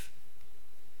life?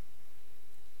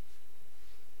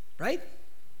 Right?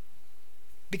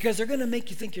 Because they're going to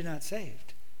make you think you're not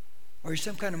saved, or you're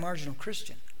some kind of marginal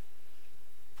Christian,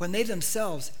 when they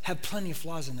themselves have plenty of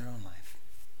flaws in their own life.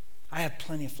 I have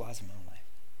plenty of flaws in my own life.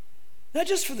 Not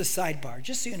just for the sidebar,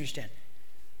 just so you understand.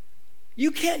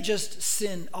 You can't just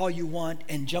sin all you want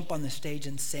and jump on the stage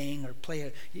and sing or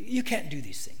play. You can't do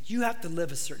these things. You have to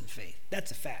live a certain faith.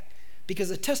 That's a fact. Because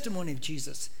the testimony of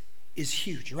Jesus is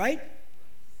huge, right?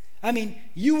 I mean,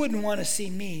 you wouldn't want to see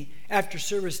me after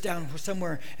service down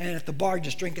somewhere and at the bar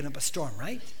just drinking up a storm,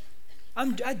 right?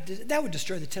 That would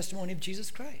destroy the testimony of Jesus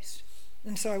Christ.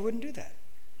 And so I wouldn't do that.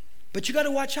 But you got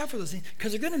to watch out for those things,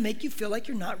 because they're going to make you feel like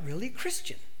you're not really a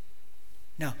Christian.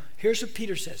 Now, here's what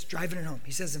Peter says, driving it home.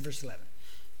 He says in verse 11,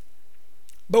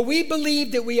 but we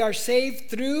believe that we are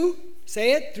saved through,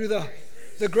 say it, through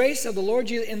the grace of the Lord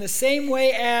Jesus, in the same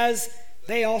way as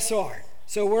they also are.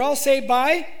 So we're all saved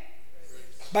by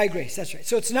grace. That's right.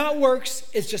 So it's not works,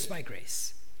 it's just by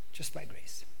grace. Just by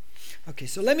grace. Okay,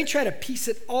 so let me try to piece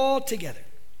it all together.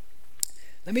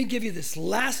 Let me give you this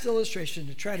last illustration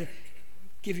to try to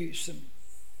give you some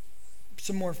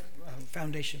more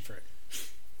foundation for it.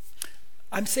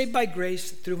 I'm saved by grace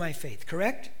through my faith,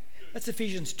 correct? That's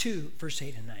Ephesians 2, verse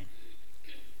 8 and 9.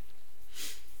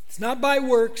 It's not by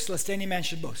works, lest any man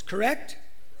should boast. Correct?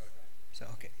 So,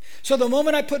 okay. So the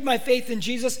moment I put my faith in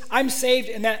Jesus, I'm saved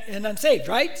and I'm saved,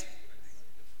 right?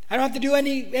 I don't have to do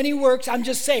any works. I'm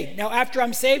just saved. Now, after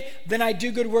I'm saved, then I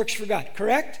do good works for God.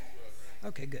 Correct?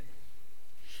 Okay, good.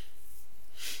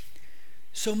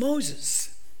 So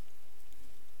Moses,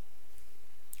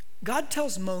 God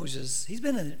tells Moses, he's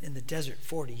been in the desert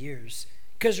 40 years.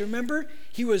 Because remember,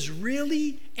 he was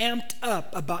really amped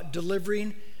up about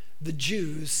delivering the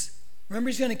Jews.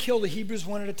 Remember, he's going to kill the Hebrews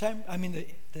one at a time? I mean,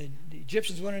 the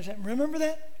Egyptians one at a time. Remember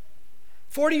that?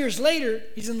 40 years later,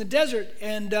 he's in the desert,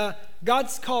 and God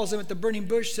calls him at the burning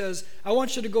bush, says, I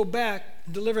want you to go back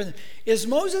and deliver them. Is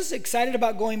Moses excited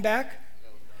about going back?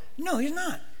 No, he's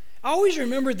not. I always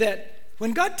remember that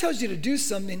when God tells you to do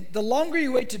something, the longer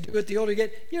you wait to do it, the older you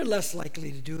get, you're less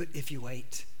likely to do it if you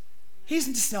wait. He's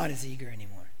just not as eager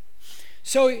anymore.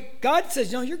 So God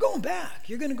says, no, you're going back.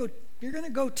 You're going to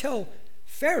go tell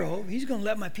Pharaoh he's going to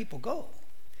let my people go.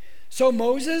 So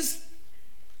Moses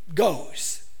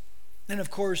goes. And of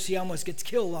course, he almost gets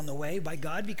killed on the way by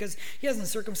God because he hasn't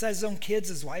circumcised his own kids.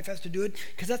 His wife has to do it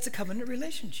because that's a covenant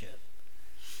relationship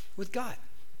with God.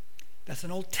 That's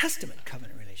an Old Testament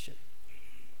covenant relationship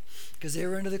because they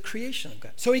were under the creation of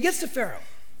God. So he gets to Pharaoh.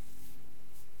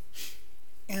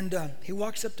 And he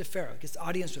walks up to Pharaoh, gets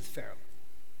audience with Pharaoh.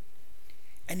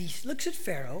 And he looks at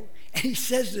Pharaoh and he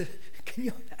says,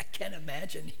 I can't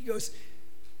imagine. He goes,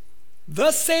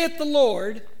 thus saith the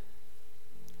Lord,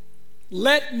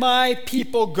 let my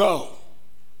people go.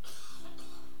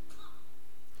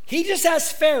 He just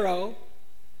asked Pharaoh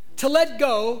to let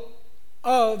go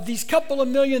of these couple of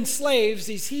million slaves,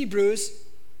 these Hebrews,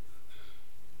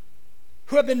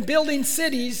 who have been building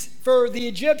cities for the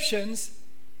Egyptians.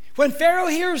 When Pharaoh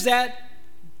hears that,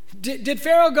 did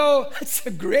Pharaoh go, that's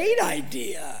a great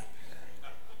idea?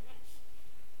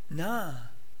 Nah.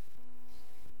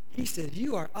 He said,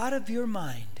 you are out of your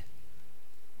mind.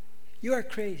 You are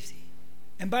crazy.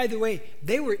 And by the way,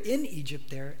 they were in Egypt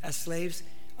there as slaves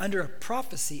under a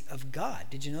prophecy of God.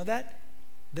 Did you know that?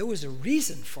 There was a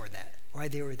reason for that, why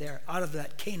they were there out of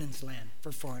that Canaan's land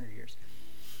for 400 years.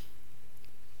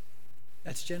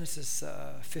 That's Genesis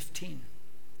 15.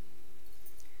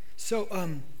 So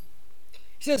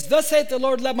he says, thus saith the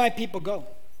Lord, let my people go.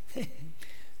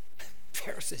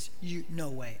 Pharaoh says, no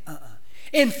way.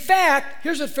 In fact,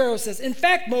 here's what Pharaoh says. In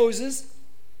fact, Moses,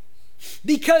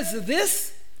 because of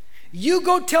this, you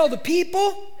go tell the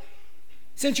people,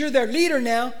 since you're their leader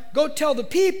now, go tell the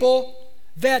people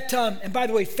that, and by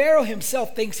the way, Pharaoh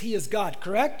himself thinks he is God,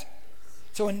 correct?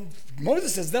 So when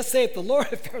Moses says, thus saith the Lord,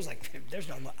 Pharaoh's like, there's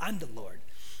no Lord, I'm the Lord.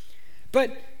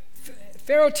 But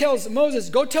Pharaoh tells Moses,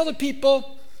 go tell the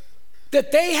people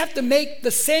that they have to make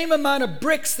the same amount of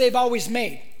bricks they've always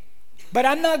made. But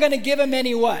I'm not going to give them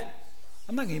any what?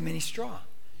 I'm not going to give them any straw.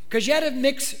 Because you had to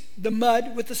mix the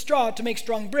mud with the straw to make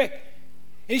strong brick.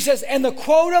 And he says, and the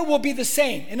quota will be the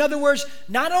same. In other words,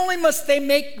 not only must they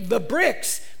make the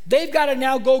bricks, they've got to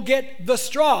now go get the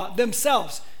straw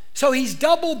themselves. So he's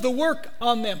doubled the work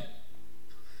on them.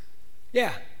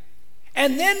 Yeah.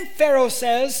 And then Pharaoh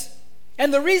says,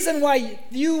 and the reason why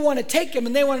you want to take them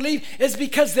and they want to leave is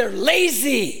because they're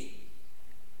lazy.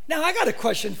 Now, I got a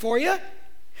question for you.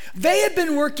 They had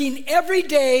been working every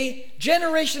day,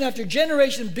 generation after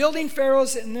generation, building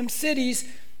pharaohs in them cities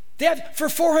for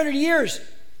 400 years.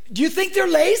 Do you think they're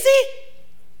lazy?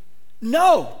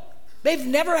 No. They've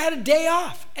never had a day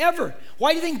off, ever.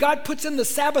 Why do you think God puts in the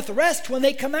Sabbath rest when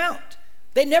they come out?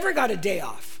 They never got a day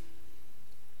off.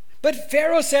 But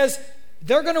Pharaoh says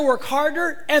they're going to work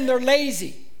harder and they're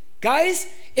lazy. Guys,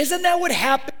 isn't that what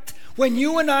happens when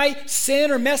you and I sin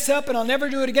or mess up and I'll never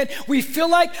do it again? We feel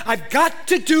like I've got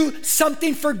to do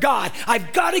something for God.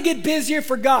 I've got to get busier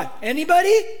for God.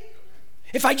 Anybody?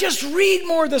 If I just read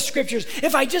more of the scriptures,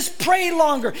 if I just pray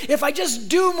longer, if I just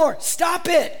do more, stop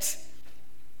it.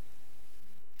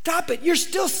 Stop it. You're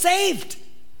still saved.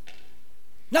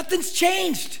 Nothing's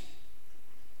changed.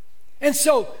 And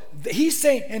so he's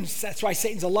saying, and that's why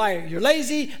Satan's a liar. You're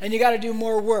lazy and you got to do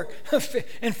more work.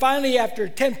 And finally, after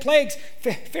 10 plagues,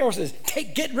 Pharaoh says,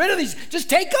 get rid of these. Just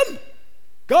take them.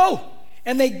 Go.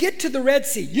 And they get to the Red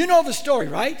Sea. You know the story,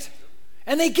 right?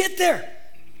 And they get there.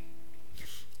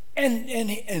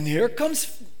 And here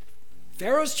comes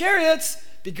Pharaoh's chariots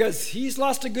because he's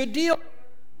lost a good deal.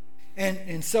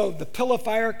 And so the pillar of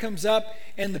fire comes up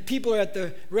and the people are at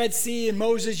the Red Sea and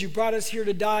Moses, you brought us here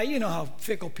to die. You know how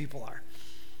fickle people are.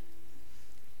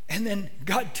 And then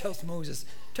God tells Moses,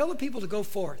 tell the people to go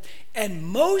forth. And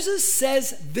Moses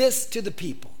says this to the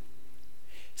people.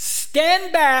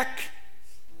 Stand back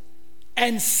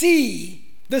and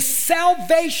see the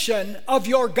salvation of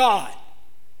your God.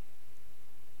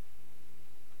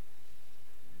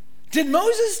 Did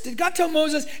God tell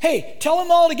Moses, hey, tell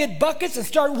them all to get buckets and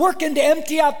start working to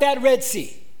empty out that Red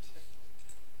Sea?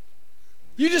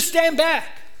 You just stand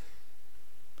back.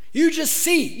 You just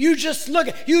see. You just look.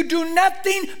 You do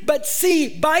nothing but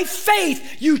see. By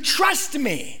faith, you trust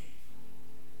me.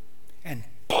 And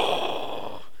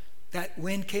that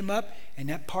wind came up and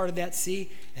that part of that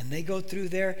sea, and they go through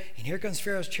there, and here comes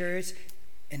Pharaoh's chariots,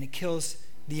 and it kills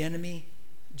the enemy.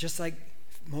 Just like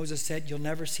Moses said, you'll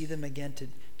never see them again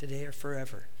today or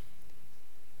forever.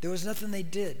 There was nothing they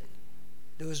did.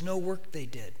 There was no work they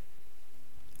did.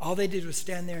 All they did was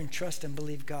stand there and trust and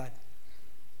believe God.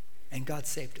 And God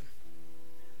saved them.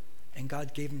 And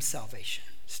God gave them salvation.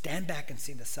 Stand back and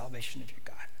see the salvation of your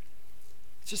God.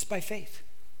 It's just by faith.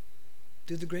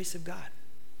 Through the grace of God.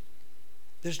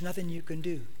 There's nothing you can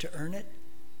do to earn it.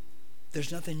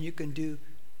 There's nothing you can do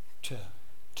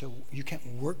you can't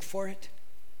work for it.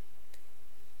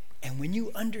 And when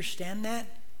you understand that,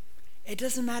 it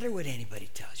doesn't matter what anybody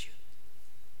tells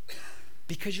you.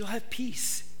 Because you'll have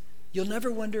peace. You'll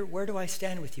never wonder, where do I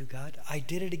stand with you, God? I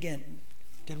did it again.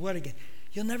 Did what again?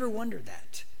 You'll never wonder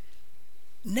that.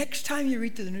 Next time you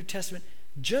read through the New Testament,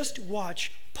 just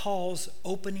watch Paul's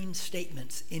opening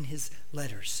statements in his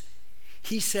letters.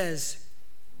 He says,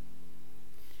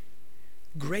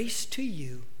 grace to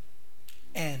you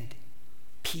and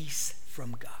peace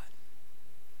from God.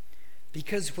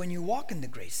 Because when you walk in the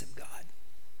grace of God,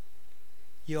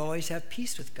 you always have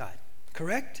peace with God.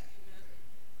 Correct?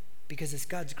 Because it's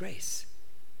God's grace.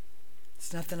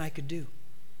 It's nothing I could do.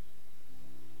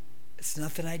 It's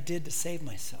nothing I did to save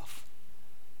myself.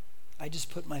 I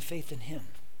just put my faith in him.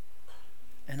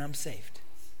 And I'm saved.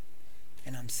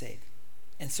 And I'm saved.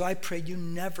 And so I pray you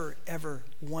never, ever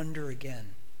wonder again,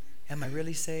 am I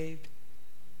really saved?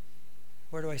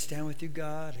 Where do I stand with you,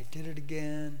 God? I did it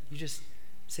again. You just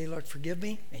say, Lord, forgive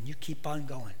me, and you keep on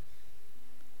going.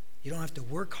 You don't have to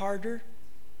work harder.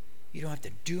 You don't have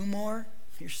to do more.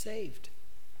 You're saved.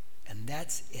 And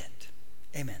that's it.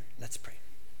 Amen. Let's pray.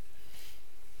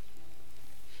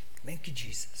 Thank you,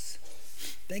 Jesus.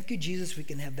 Thank you, Jesus, we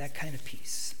can have that kind of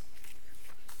peace.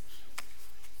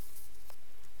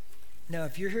 Now,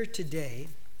 if you're here today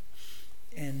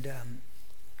and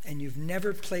you've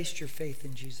never placed your faith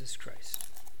in Jesus Christ,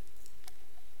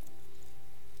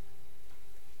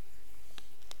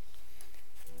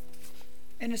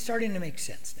 and it's starting to make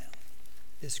sense now,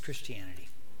 this Christianity,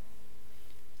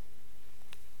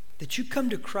 that you come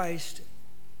to Christ,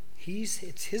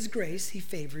 it's his grace, he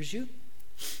favors you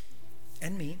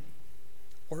and me,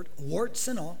 warts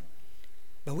and all,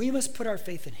 but we must put our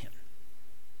faith in him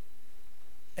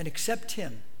and accept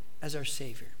him as our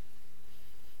Savior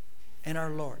and our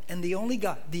Lord and the only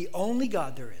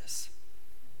God there is.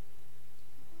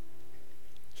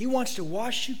 He wants to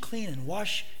wash you clean and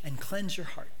wash and cleanse your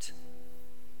heart.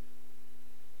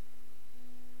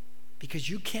 Because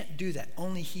you can't do that.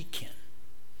 Only he can.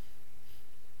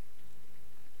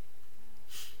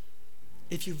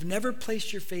 If you've never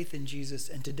placed your faith in Jesus,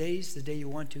 and today's the day you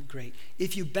want to, great.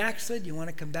 If you backslid, you want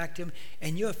to come back to him,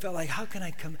 and you have felt like, how can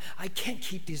I come? I can't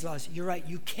keep these laws. You're right,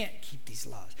 you can't keep these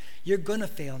laws. You're going to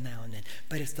fail now and then.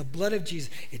 But it's the blood of Jesus.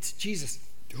 It's Jesus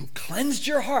who cleansed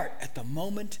your heart at the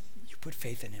moment you put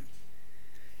faith in him.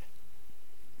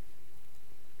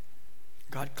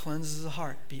 God cleanses the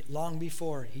heart long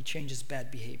before he changes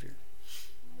bad behavior.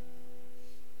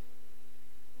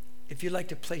 If you'd like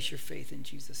to place your faith in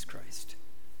Jesus Christ,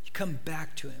 you come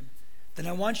back to him, then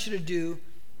I want you to do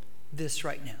this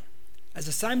right now. As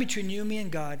a sign between you, me,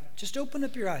 and God, just open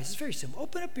up your eyes. It's very simple.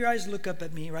 Open up your eyes and look up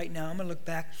at me right now. I'm going to look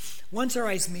back. Once our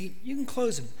eyes meet, you can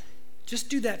close them. Just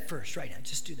do that first right now.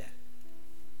 Just do that.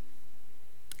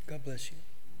 God bless you.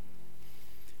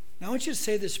 Now I want you to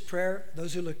say this prayer,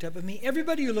 those who looked up at me.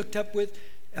 Everybody who looked up with,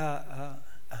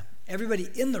 everybody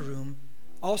in the room,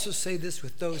 also say this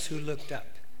with those who looked up.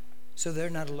 So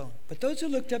they're not alone. But those who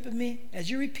looked up at me,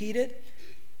 as you repeat it,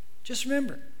 just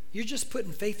remember, you're just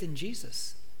putting faith in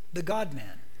Jesus, the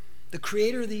God-man, the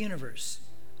creator of the universe,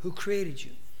 who created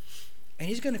you. And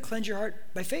he's going to cleanse your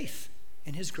heart by faith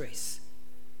in his grace.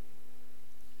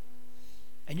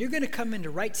 And you're going to come into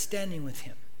right standing with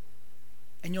him.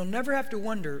 And you'll never have to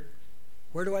wonder,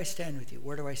 where do I stand with you?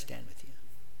 Where do I stand with you?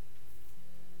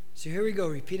 So here we go.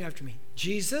 Repeat after me.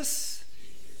 Jesus,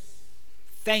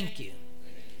 thank you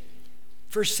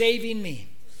for saving me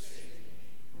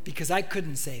because I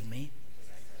couldn't save me.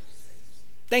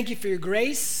 Thank you for your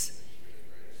grace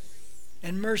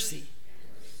and mercy.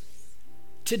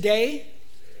 Today,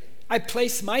 I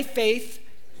place my faith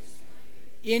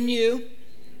in you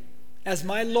as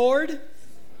my Lord,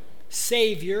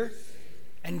 Savior,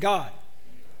 and God.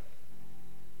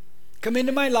 Come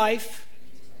into my life,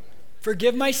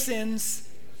 Forgive my sins.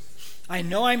 I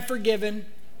know I'm forgiven.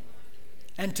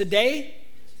 And today,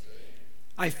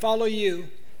 I follow you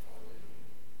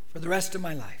for the rest of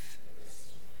my life.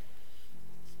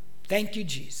 Thank you,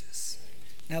 Jesus.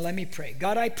 Now let me pray.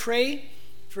 God, I pray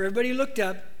for everybody who looked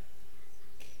up.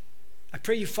 I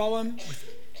pray you follow him.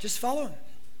 Just follow him.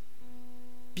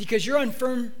 Because you're on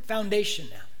firm foundation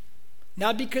now.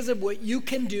 Not because of what you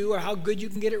can do or how good you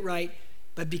can get it right,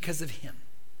 but because of him.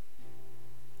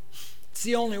 It's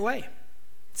the only way.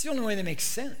 It's the only way that makes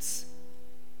sense.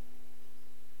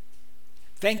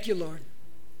 Thank you, Lord.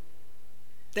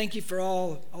 Thank you for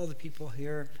all the people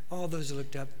here, all those who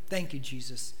looked up. Thank you,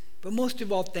 Jesus. But most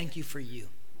of all, thank you for you,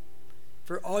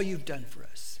 for all you've done for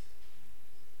us.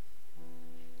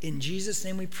 In Jesus'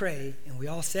 name we pray, and we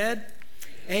all said,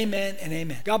 amen and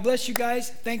amen. God bless you guys.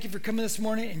 Thank you for coming this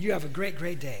morning, and you have a great,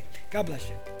 great day. God bless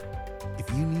you. If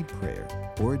you need prayer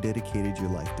or dedicated your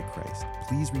life to Christ,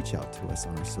 please reach out to us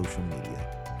on our social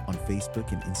media, on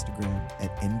Facebook and Instagram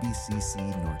at NBCC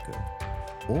Norco,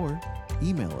 or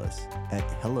email us at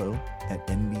hello@nbcc.com.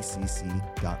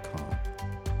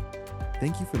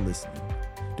 Thank you for listening.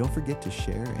 Don't forget to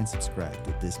share and subscribe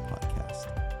to this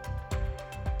podcast.